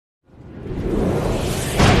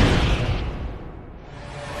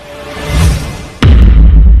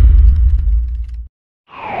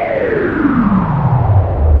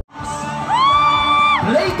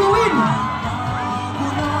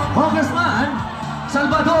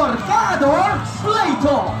Salvador Cador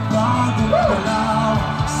Plato. Bagong galaw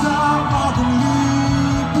sa bagong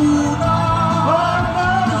lipunan.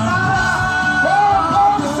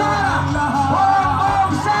 Bongbong Sara!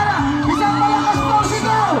 Isang malakas pong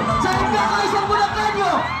sigaw sa impyerno isang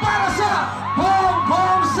Bulacanyo para sa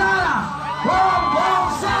Bongbong Sara! Bongbong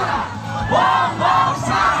Sara! Bongbong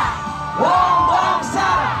Sara! Bongbong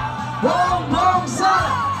Sara! Bongbong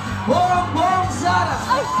Sara! Bongbong Sara!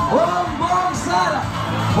 Bongbong Sara!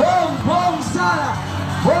 Bongbong Sara!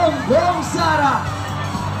 Bongbong Sara!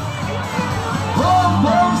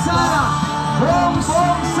 Bongbong Sara!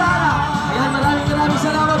 Bongbong Sara! Ayan, maraming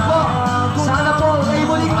salamat po. Sana po kayo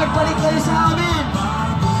muling magbalik kayo sa amin.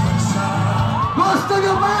 Gusto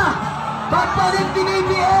nyo ba? Pagbalik ni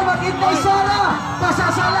BBM at Inday Sara,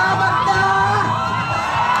 pasasalamat na!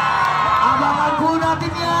 Abangan po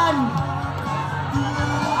natin yan.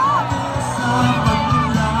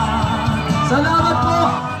 Salamat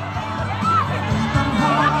po.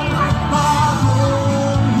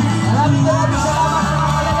 Maraming salamat sa mga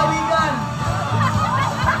kalalawigan.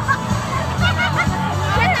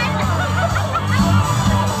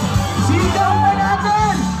 Sigaw na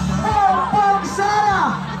natin! Bongbong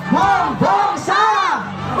Sara! Bongbong Sara!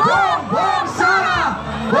 Bongbong Sara!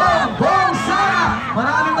 Bongbong Sara!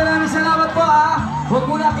 Maraming salamat po ha!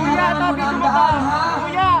 Huwag mo na kailangan muna ang daan ha!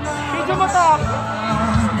 Kuya, video mo to!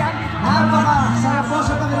 Napaka-sarap po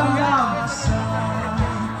sa pakiramdam!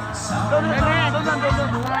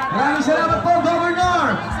 Maraming salamat po,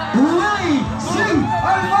 Governor Ray C.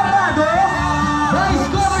 Alvarado,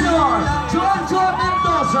 Vice Governor John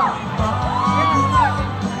Mendoza.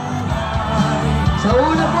 Sa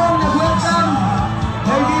una pong nag-welcome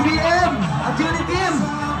kay BBM at unit team,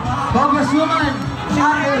 Congresswoman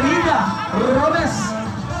Angelina Robes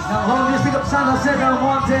ng Home District of San Jose del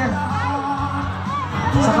Monte.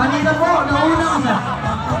 Sa kanina po, naunang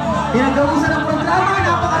pinagkabusan ng programa,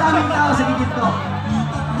 napakaraming tao sa gigit to.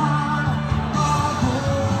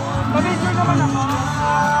 Pabidyo naman ako.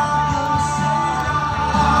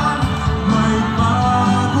 May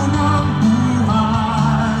bago ng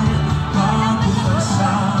buhay, bagong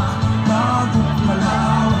bansa, bagong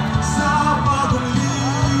galaw sa bagong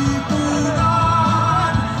lipunan.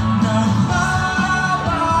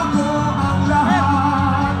 Nagbabago ang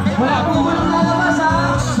lahat. Wala po munang lalabas ha.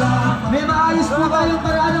 May maayos po kayong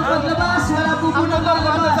paraan ng paglabas. Wala po munang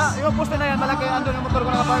lalabas. Yung poste na yan, malaki ang andun ang motor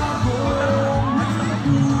ko nakapark.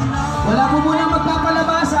 Wala po munang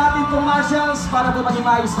magpapalabas sa ating pong marshals para po maging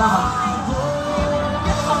maayos naman.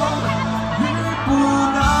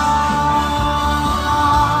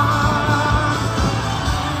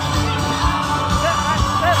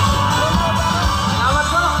 Salamat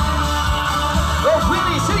po. Go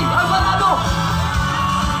Willie C. Alvarado.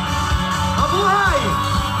 Mabuhay!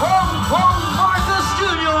 Bongbong Marcos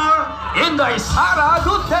Jr. Inday Sara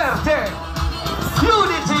Duterte.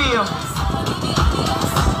 Unity.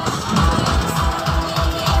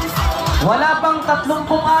 Wala pang 30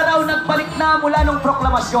 araw nagbalik na mula nung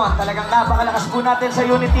proklamasyon. Talagang napakalakas po natin sa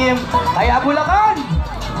unit team. Kaya Bulacan,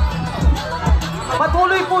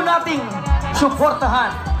 patuloy po nating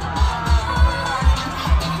suportahan.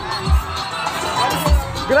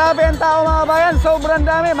 Grabe ang tao mga bayan, sobrang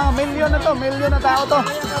dami, mga milyon na to, milyon na tao to.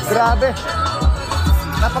 Grabe.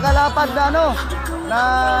 Napakalapad na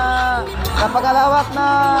napakalawak na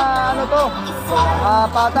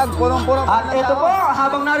patag, punong-punong. At ito po,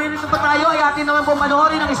 habang naririnig pa tayo, ay atin naman po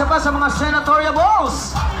manoorin ang isa pa sa mga senatorial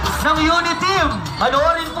balls ng unit team.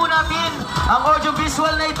 Manoorin po natin ang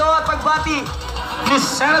audio-visual na ito at pagbati ni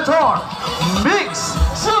Senator Mix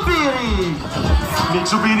Zubiri. Nick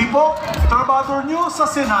Zubiri po, trabador nyo sa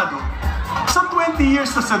Senado. Sa 20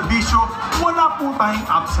 years na serbisyo, wala po tayong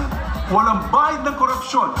absent. Walang bayad ng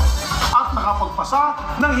korupsyon at nakapagpasa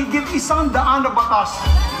ng higit 100 na batas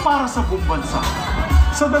para sa buong bansa.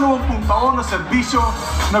 Sa 20 taon na serbisyo,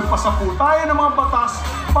 nagpasa po tayo ng mga batas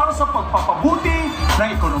para sa pagpapabuti ng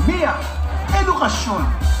ekonomiya, edukasyon,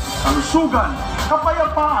 kalusugan,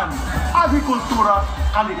 kapayapaan, agrikultura,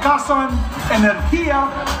 kalikasan,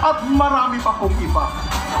 enerhiya at marami pa pong iba.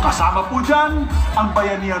 Kasama po dyan ang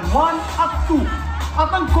Bayanihan 1 at 2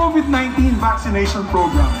 at ang COVID-19 vaccination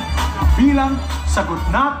program bilang sagot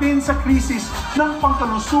natin sa krisis ng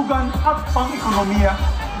pangkalusugan at pang-ekonomiya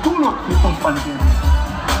dulot nitong pandemya.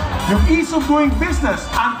 Yung Ease of Doing Business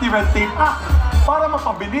Anti-Red Tape Act para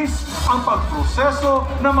mapabilis ang pagproseso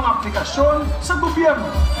ng mga aplikasyon sa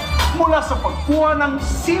gobyerno mula sa pagkuha ng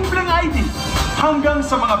simpleng ID hanggang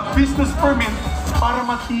sa mga business permit para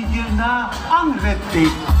matigil na ang red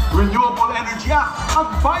tape, Renewable Energy Act at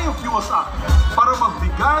Biofuels Act para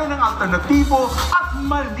magbigay ng alternatibo at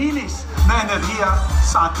malinis na enerhiya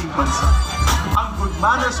sa ating bansa. Ang Good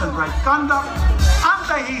Manners and Right Conduct,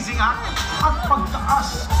 Anti-Hazing Act at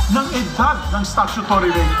pagtaas ng edad ng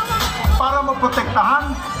statutory range para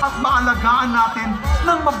maprotektahan at maalagaan natin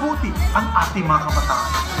ng mabuti ang ating mga kabataan.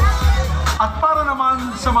 At para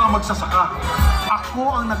naman sa mga magsasaka, ako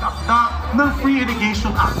ang nag-akda ng Free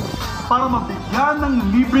Irrigation Act para mabigyan ng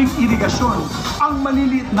libreng irigasyon ang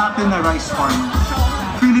maliliit natin na rice farmers.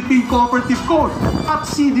 Philippine Cooperative Code at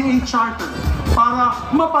CDA Charter para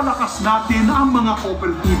mapalakas natin ang mga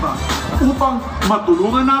kooperatiba upang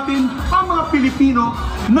matulungan natin ang mga Pilipino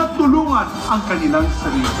na tulungan ang kanilang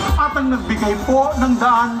sarili. At ang nagbigay po ng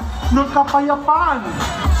daan ng kapayapaan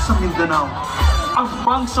sa Mindanao, ang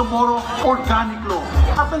Bangsamoro Organic Law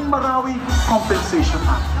at ang Marawi Compensation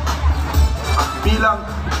Act. At bilang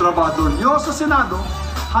trabador nyo sa Senado,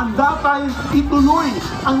 handa tayong ituloy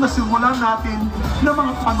ang nasimulan natin ng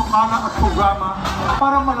mga panukala at programa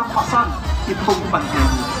para malampasan itong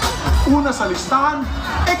pandemya. Una sa listahan,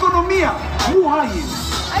 ekonomiya, buhayin,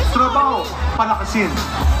 trabaho, palakasin.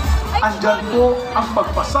 Andyan po ang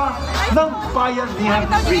pagpasa ng Bayanihan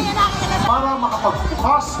Free para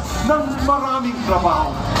makapagbukas ng maraming trabaho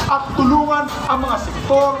at tulungan ang mga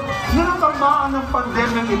sektor na natamaan ng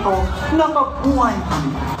pandemya ito na mabuhay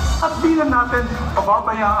ulit. At bilang natin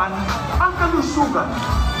pababayaan ang kalusugan,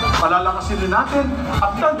 palalakasin din natin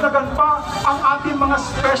at dagdagan pa ang ating mga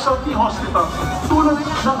specialty hospitals tulad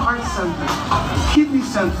ng Heart Center, Kidney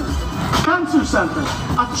Center, Cancer Center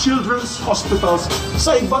at Children's Hospitals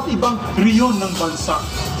sa iba't ibang reyon ng bansa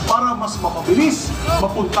para mas mapabilis,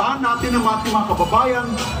 mapuntahan natin ang ating mga kababayan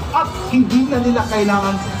at hindi na nila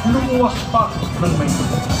kailangan lumuwas pa ng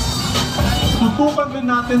Maynila. Tutukan din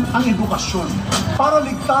natin ang edukasyon para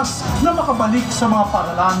ligtas na makabalik sa mga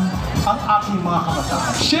paralan ang ating mga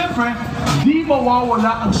kabataan. Siyempre, di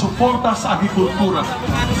mawawala ang suporta sa agrikultura.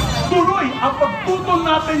 Tuloy ang pagtutol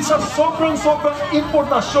natin sa sobrang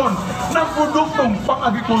importasyon ng produktong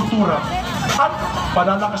pang-agrikultura. At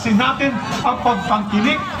palalakasin natin ang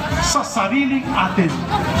pagtangkilik sa sariling atin.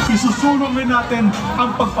 Isusulong rin natin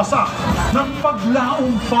ang pagpasa ng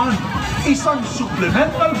paglaong fund, isang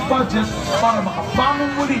supplemental budget para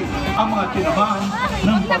makabangon muli ang mga tinamaan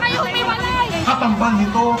ng bagyo. Katambal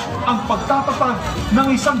nito ang pagtatatag ng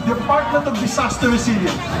isang Department of Disaster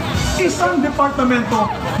Resilience, isang departamento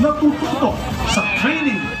na tututok sa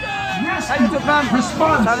training, rescue,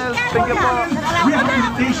 response,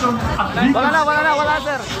 rehabilitation at Wala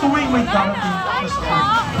sir. tuwing may darating na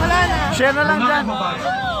sakit. Share na lang dyan.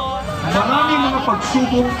 Maraming mga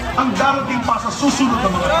pagsubok ang darating pa sa susunod na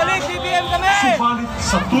mga subalit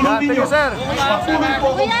sa tulong ninyo, patuloy po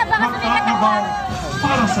ako magkakabaw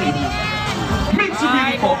para sa inyo.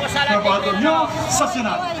 Mitsubiri po, trabado nyo sa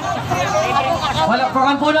Senado.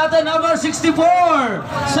 Palakpakan po natin, number 64,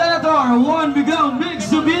 Senator Juan Bigang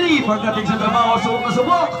Mitsubiri, pagdating sa trabaho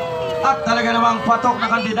subok-subok at talaga namang patok na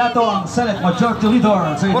kandidato ang Senate Majority Leader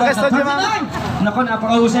sa edad na 39. Naku,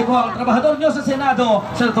 napakahusay po ang trabahador nyo sa Senado,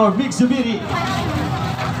 Senator Mitsubiri.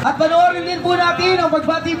 At panoorin din po natin ang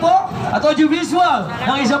pagbati po at audiovisual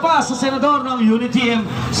ng isa pa sa Senador ng Unity Team,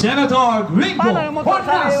 Senator Gringo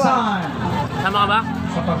Hornasan. Tama ka ba?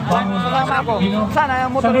 Sa pagbangon ng Pilipino, Sana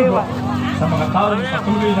yung motor iwa. sa mga taong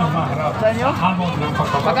patuloy na maharap Sa inyo? sa hamon ng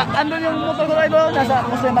pagbabago. Andun yung motor ko tayo, nasa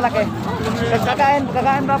mas malaki.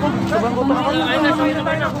 Kakain ba po? Sobrang gutom ako.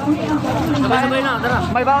 Sabay-sabay na, tara.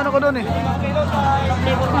 May baon ako doon eh.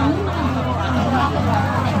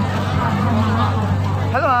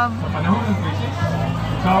 Hello ma'am. Sa panahon ng krisis,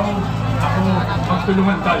 ikaw, ako,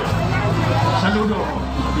 magtulungan tayo. Saludo ako,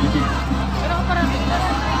 Pilipinas.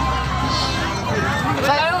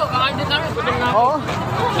 Tayo, kakain din kami. Gutom na. Oo.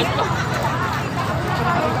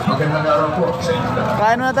 Magandang araw po sa inyo lahat.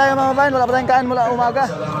 Kain muna tayo mga kabayan. Wala pa tayong kain mula umaga.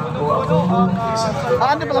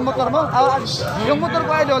 Hindi pala motor mo. Yung motor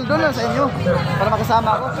ko idol, doon lang sa inyo. Para makasama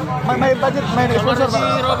ako. May budget, may nag-sponsor ba?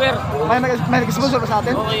 Si Robert. May nag-sponsor ba sa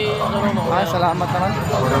atin? Okay, ano mo? Ay, salamat naman.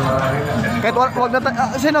 Kahit wag na tayo,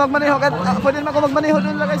 sino magmaneho? Kahit pwede naman ako magmaneho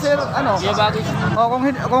doon lang kay sir, ano? Iya, bagay. O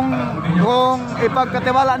kung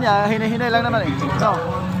ipagkatiwala niya, hinihinay lang naman eh. No.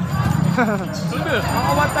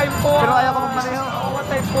 Mga one time po. Pero ayaw ko magmaneho. One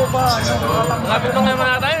time po ba? Nakapitong naman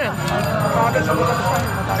na tayo eh.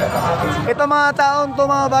 Ito mga taon to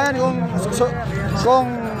mga bayan, kung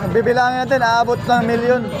bibilangin natin, aabot ng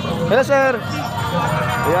milyon. Hello sir.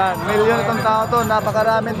 Ayan, milyon itong tao to.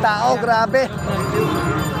 Napakaraming tao, grabe.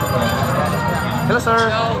 Hello sir.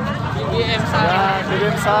 Bbmsara. Ayan,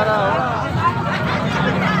 Bbmsara.